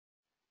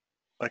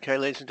Okay,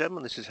 ladies and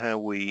gentlemen, this is how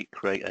we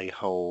create a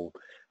whole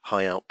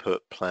high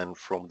output plan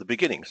from the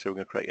beginning. So we're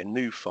going to create a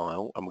new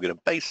file and we're going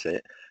to base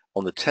it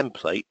on the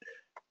template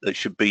that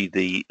should be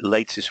the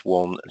latest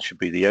one and should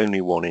be the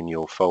only one in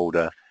your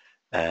folder.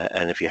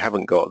 And if you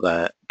haven't got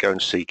that, go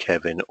and see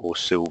Kevin or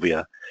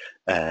Sylvia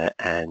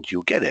and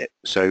you'll get it.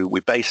 So we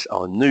base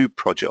our new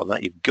project on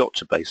that. You've got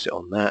to base it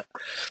on that.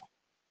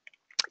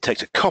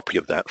 Takes a copy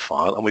of that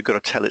file and we've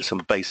got to tell it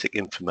some basic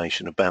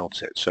information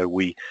about it. So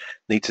we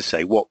need to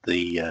say what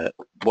the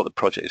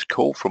project is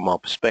called from our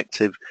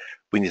perspective.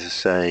 We need to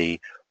say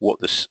what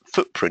the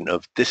footprint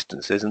of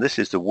distance is, and this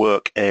is the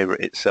work area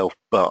itself,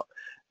 but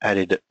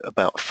added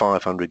about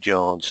 500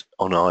 yards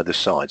on either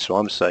side. So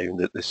I'm saying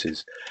that this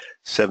is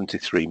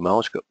 73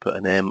 miles. Got to put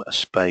an M, a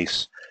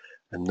space,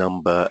 a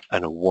number,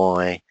 and a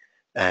Y,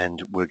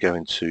 and we're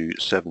going to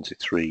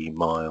 73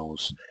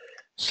 miles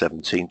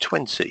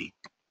 1720.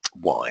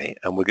 Y,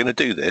 and we're going to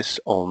do this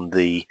on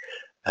the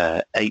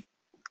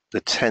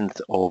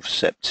 10th of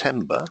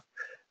September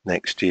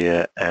next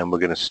year, and we're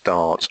going to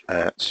start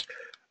at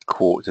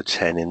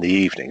 9:45 in the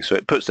evening. So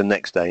it puts the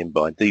next day in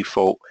by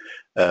default.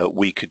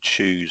 We could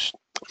choose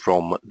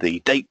from the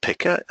date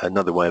picker,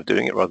 another way of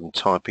doing it rather than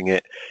typing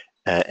it,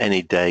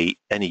 any day,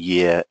 any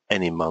year,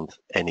 any month,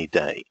 any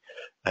day.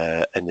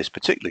 In this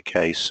particular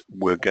case,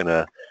 we're going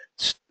to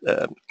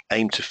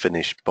aim to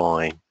finish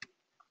by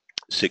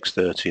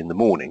 6:30 in the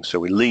morning. So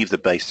we leave the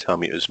base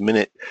time as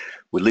minute,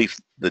 we leave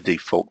the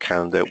default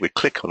calendar, we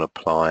click on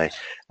apply,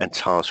 and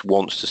TILOS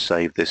wants to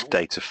save this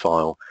data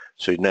file.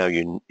 So now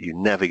you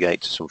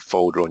navigate to some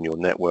folder on your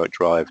network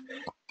drive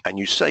and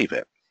you save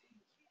it.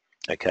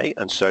 Okay,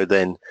 and so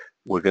then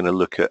we're going to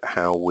look at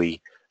how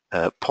we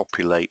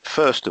populate,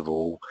 first of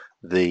all,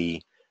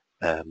 the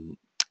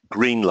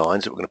green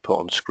lines that we're going to put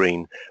on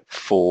screen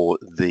for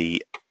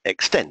the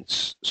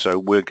extents. So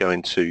we're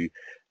going to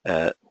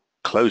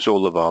close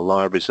all of our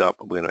libraries up.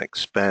 We're going to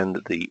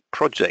expand the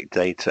project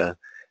data,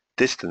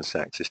 distance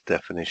axis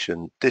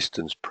definition,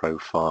 distance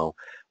profile.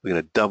 We're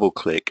going to double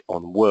click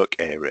on work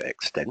area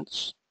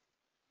extents.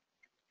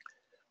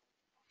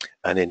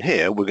 And in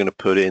here, we're going to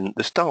put in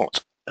the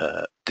start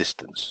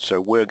distance. So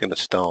we're going to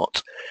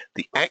start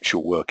the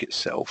actual work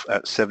itself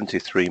at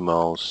 73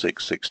 miles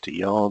 660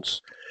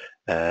 yards,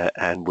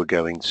 and we're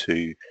going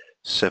to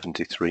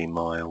 73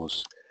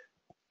 miles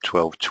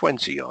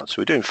 1220 yards.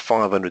 So we're doing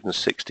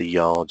 560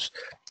 yards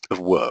of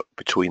work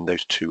between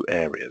those two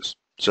areas.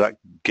 So that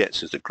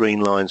gets us the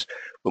green lines.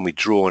 When we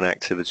draw an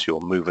activity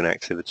or move an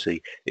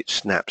activity, it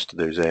snaps to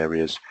those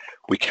areas.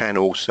 We can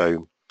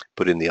also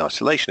put in the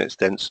isolation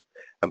extents,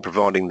 and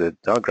providing the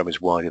diagram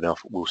is wide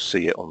enough, we'll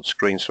see it on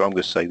screen. So I'm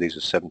going to say these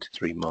are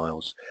 73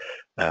 miles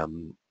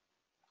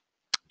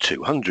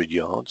 200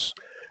 yards.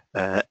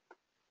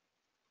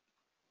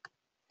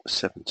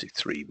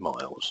 73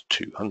 miles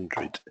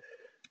 200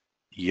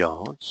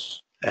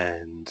 yards,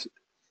 and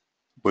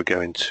we're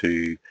going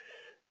to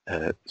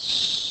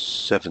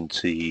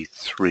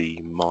 73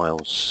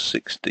 miles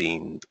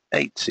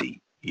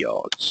 1680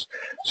 yards.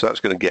 So that's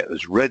going to get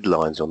those red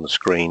lines on the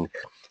screen,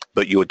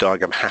 but your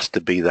diagram has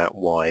to be that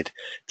wide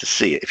to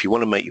see it. If you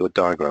want to make your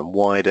diagram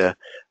wider,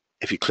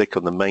 if you click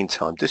on the main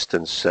time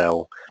distance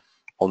cell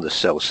on the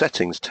cell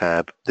settings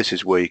tab, this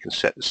is where you can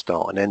set the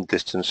start and end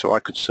distance. So I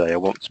could say I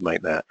want to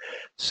make that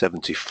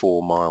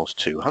 74 miles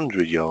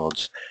 200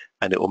 yards,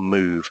 and it will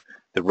move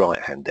the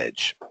right hand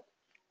edge.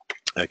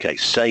 Okay,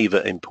 save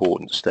at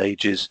important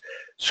stages,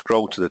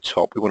 scroll to the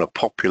top. We want to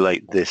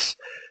populate this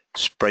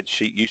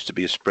spreadsheet. Used to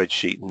be a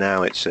spreadsheet,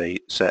 now it's a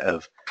set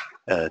of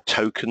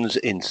tokens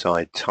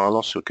inside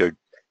TILOS. We'll go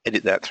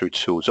edit that through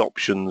tools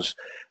options.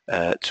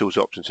 Tools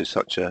options is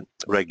such a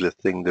regular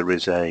thing. There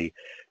is a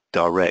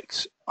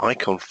direct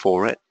icon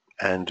for it,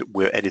 and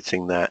we're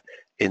editing that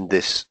in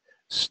these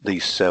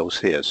cells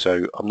here.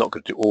 So I'm not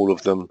going to do all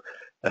of them.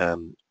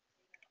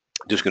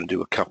 Just going to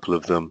do a couple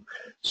of them.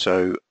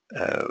 So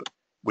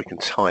we can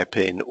type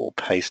in or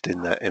paste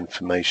in that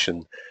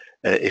information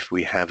if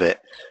we have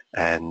it,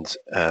 and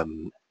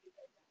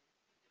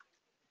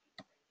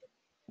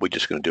we're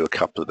just going to do a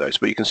couple of those.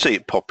 But you can see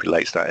it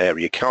populates that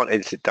area. You can't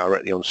edit it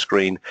directly on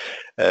screen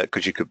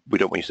because we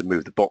don't want you to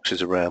move the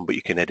boxes around, but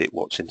you can edit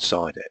what's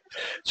inside it.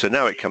 So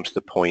now it comes to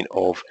the point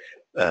of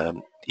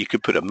you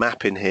could put a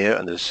map in here,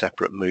 and there's a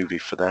separate movie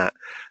for that.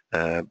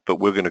 But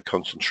we're going to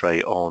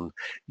concentrate on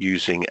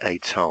using a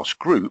task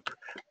group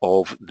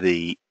of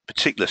the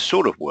particular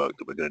sort of work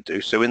that we're going to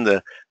do. So in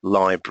the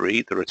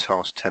library, there are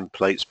task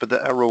templates, but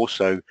there are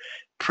also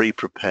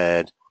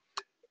pre-prepared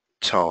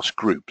task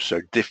groups.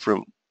 So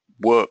different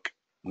work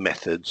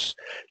methods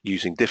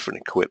using different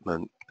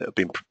equipment that have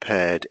been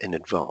prepared in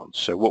advance.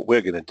 So what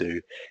we're going to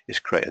do is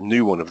create a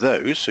new one of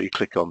those. So you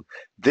click on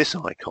this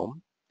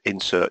icon,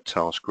 insert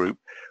task group.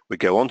 We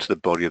go onto the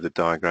body of the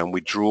diagram.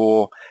 We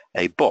draw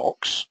a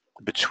box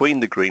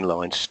between the green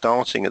lines,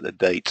 starting at the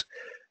date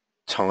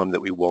time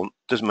that we want.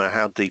 Doesn't matter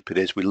how deep it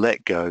is. We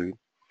let go.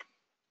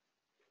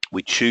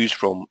 We choose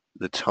from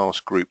the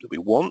task group that we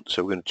want.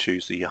 So we're going to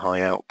choose the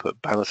high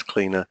output ballast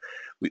cleaner.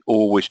 We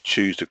always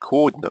choose the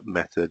coordinate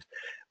method.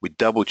 We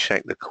double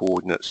check the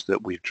coordinates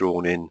that we've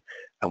drawn in,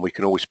 and we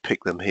can always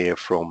pick them here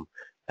from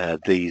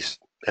these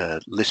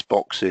list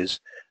boxes,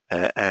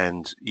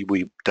 and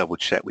we double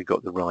check we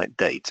got the right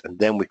date, and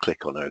then we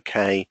click on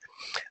OK,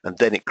 and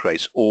then it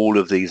creates all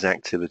of these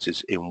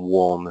activities in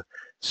one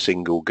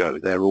single go.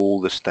 They're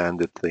all the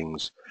standard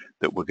things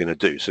that we're going to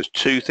do. So there's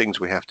two things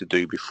we have to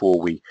do before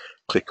we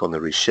click on the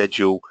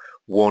reschedule.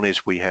 One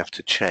is we have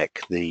to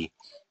check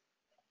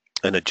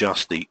and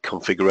adjust the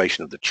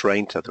configuration of the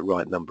train to have the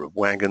right number of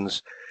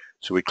wagons.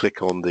 So we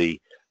click on the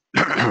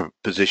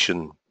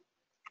position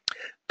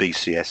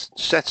BCS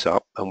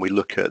setup, and we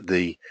look at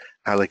the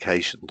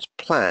allocations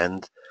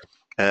planned,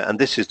 and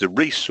this is the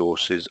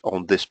resources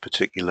on this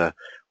particular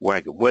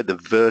wagon. Where the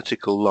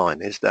vertical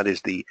line is, that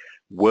is the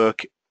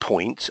work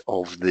point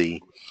of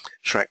the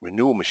track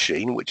renewal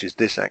machine, which is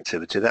this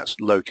activity. That's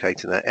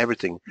located there.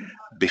 Everything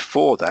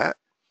before that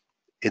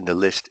in the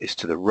list is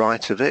to the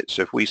right of it.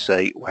 So if we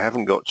say we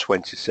haven't got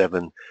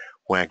 27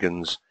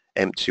 wagons,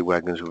 empty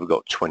wagons, we've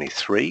got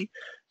 23.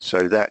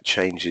 So that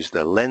changes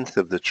the length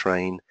of the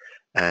train,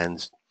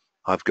 and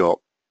I've got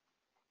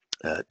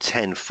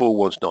 10 full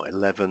ones, not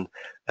 11,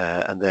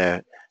 and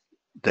they're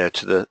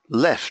to the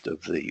left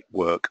of the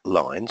work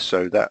line.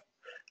 So that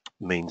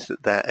means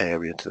that that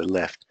area to the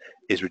left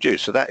is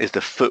reduced. So that is the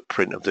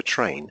footprint of the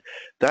train.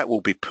 That will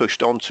be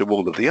pushed onto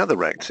all of the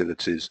other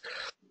activities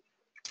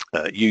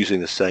using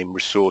the same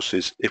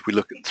resources. If we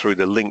look through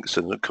the links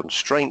and the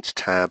constraints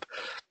tab,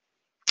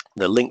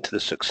 the link to the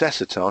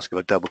successor task, if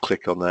I double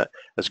click on that,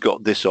 has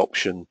got this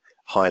option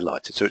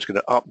highlighted. So it's going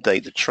to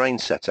update the train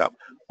setup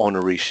on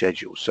a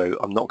reschedule. So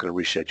I'm not going to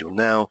reschedule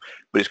now,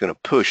 but it's going to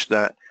push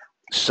that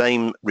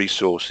same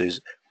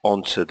resources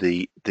onto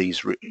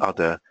these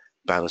other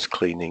ballast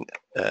cleaning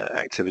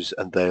activities,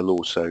 and they'll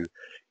also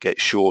get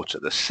shorter.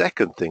 The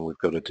second thing we've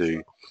got to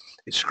do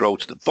is scroll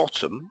to the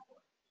bottom,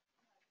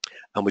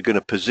 and we're going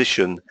to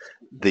position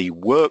the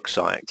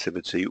worksite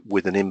activity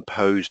with an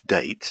imposed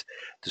date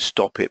to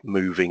stop it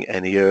moving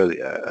any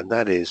earlier, and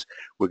that is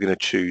we're going to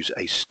choose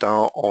a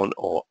start on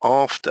or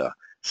after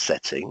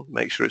setting.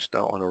 Make sure it's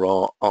start on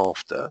or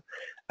after,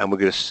 and we're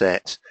going to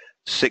set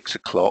 6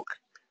 o'clock,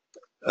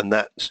 and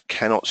that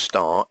cannot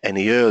start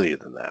any earlier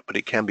than that, but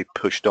it can be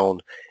pushed on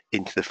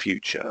into the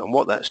future. And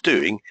what that's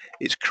doing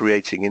is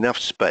creating enough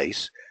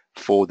space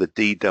for the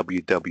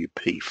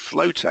DWWP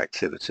float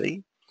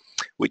activity,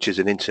 which is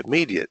an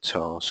intermediate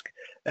task,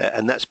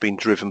 and that's been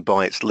driven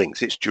by its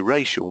links. Its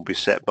duration will be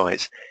set by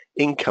its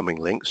incoming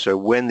link, so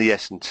when the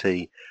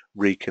S&T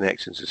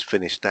reconnections is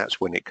finished,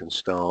 that's when it can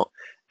start,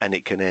 and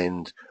it can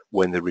end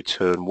when the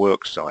return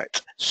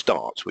worksite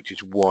starts, which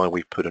is why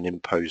we've put an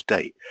imposed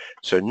date.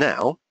 So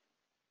now,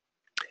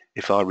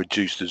 if I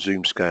reduce the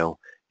zoom scale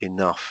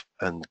enough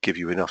and give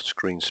you enough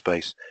screen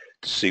space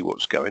to see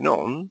what's going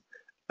on,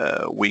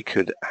 we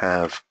could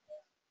have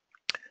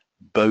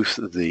both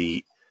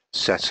the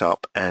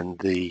setup and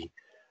the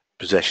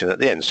possession at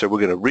the end. So we're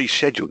going to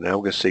reschedule now.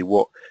 We're going to see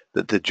what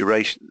the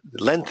duration,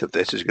 the length of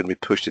this is going to be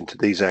pushed into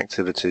these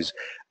activities,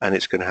 and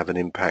it's going to have an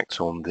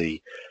impact on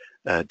the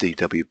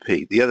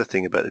DWP. The other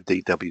thing about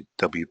the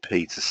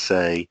DWP to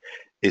say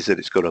is that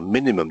it's got a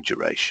minimum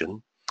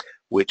duration,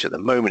 which at the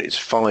moment is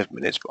 5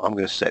 minutes, but I'm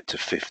going to set to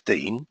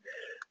 15.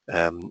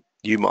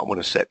 You might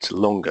want to set to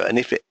longer, and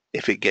if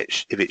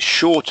it's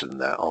shorter than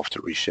that after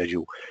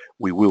reschedule,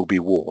 we will be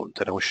warned,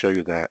 and I'll show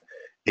you that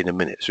in a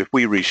minute. So if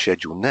we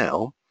reschedule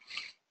now,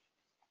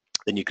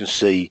 then you can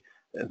see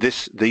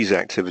these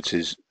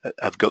activities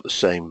have got the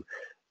same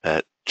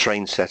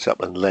train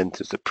setup and length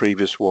as the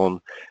previous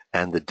one,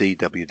 and the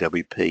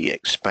DWWP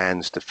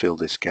expands to fill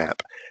this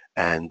gap,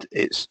 and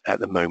it's at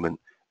the moment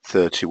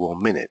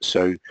 31 minutes.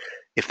 So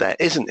if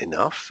that isn't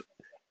enough,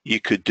 you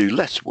could do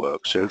less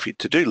work. So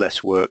to do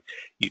less work,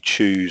 you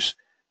choose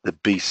the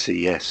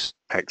BCS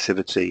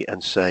activity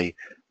and say,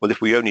 well,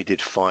 if we only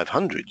did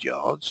 500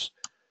 yards,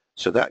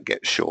 so that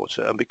gets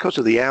shorter. And because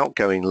of the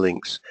outgoing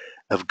links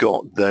have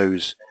got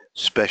those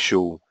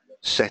special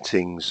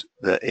settings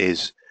that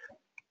is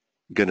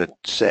going to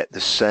set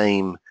the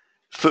same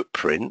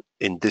footprint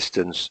in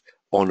distance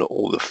on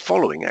all the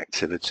following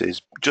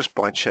activities, just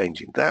by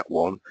changing that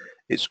one,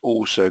 it's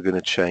also going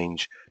to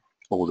change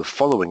all the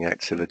following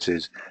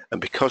activities,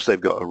 and because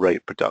they've got a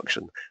rate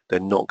production,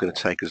 they're not going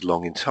to take as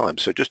long in time.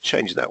 So just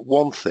changing that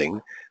one thing,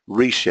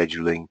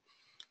 rescheduling,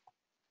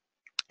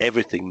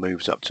 everything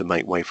moves up to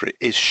make way for it.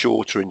 It is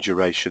shorter in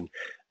duration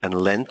and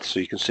length,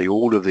 so you can see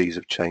all of these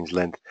have changed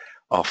length.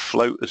 Our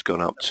float has gone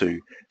up to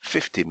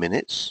 50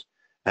 minutes,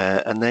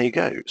 and there you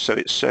go. So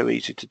it's so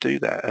easy to do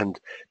that. And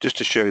just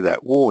to show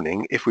that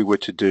warning, if we were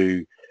to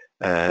do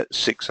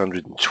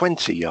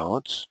 620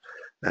 yards,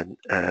 and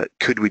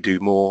could we do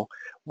more?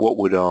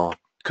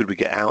 Could we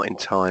get out in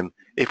time?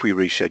 If we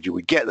reschedule,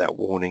 we get that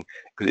warning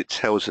because it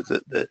tells us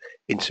that the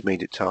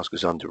intermediate task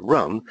is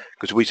underrun,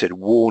 because we said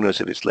warn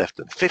us if it's less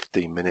than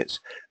 15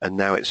 minutes, and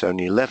now it's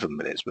only 11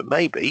 minutes, but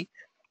maybe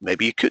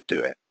you could do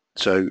it.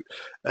 So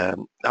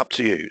up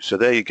to you. So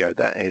there you go.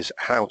 That is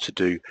how to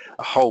do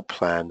a whole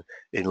plan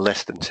in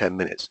less than 10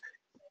 minutes.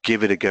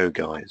 Give it a go,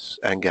 guys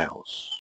and gals.